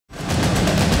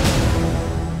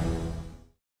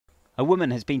A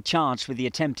woman has been charged with the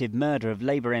attempted murder of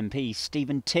Labour MP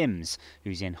Stephen Timms,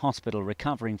 who's in hospital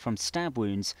recovering from stab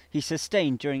wounds he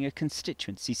sustained during a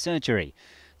constituency surgery.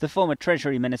 The former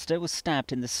Treasury Minister was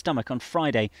stabbed in the stomach on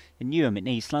Friday in Newham in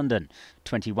East London.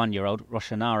 21-year-old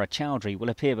Roshanara Chowdhury will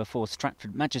appear before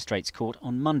Stratford Magistrates Court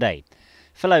on Monday.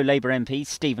 Fellow Labour MP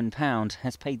Stephen Pound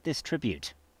has paid this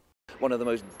tribute. One of the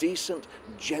most decent,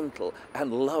 gentle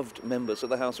and loved members of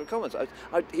the House of Commons.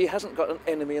 He hasn't got an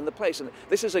enemy in the place. And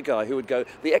this is a guy who would go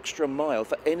the extra mile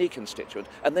for any constituent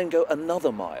and then go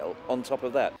another mile on top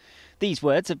of that. These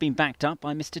words have been backed up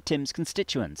by Mr Timms'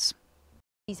 constituents.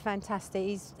 He's fantastic.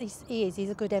 He's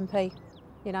a good MP.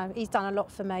 You know, he's done a lot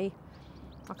for me.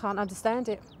 I can't understand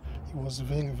it. It was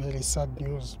very, very sad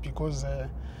news because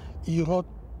he wrote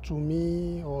to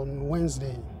me on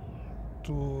Wednesday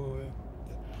to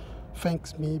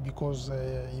thanks me because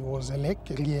he was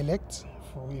re-elected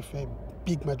with a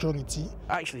big majority.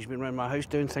 Actually, he's been around my house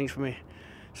doing things for me,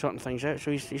 sorting things out,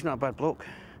 so he's not a bad bloke.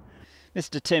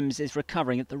 Mr Timms is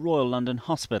recovering at the Royal London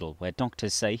Hospital, where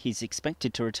doctors say he's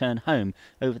expected to return home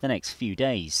over the next few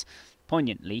days.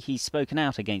 Poignantly, he's spoken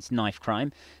out against knife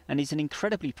crime, and he's an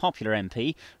incredibly popular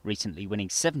MP, recently winning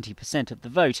 70% of the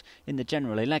vote in the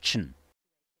general election.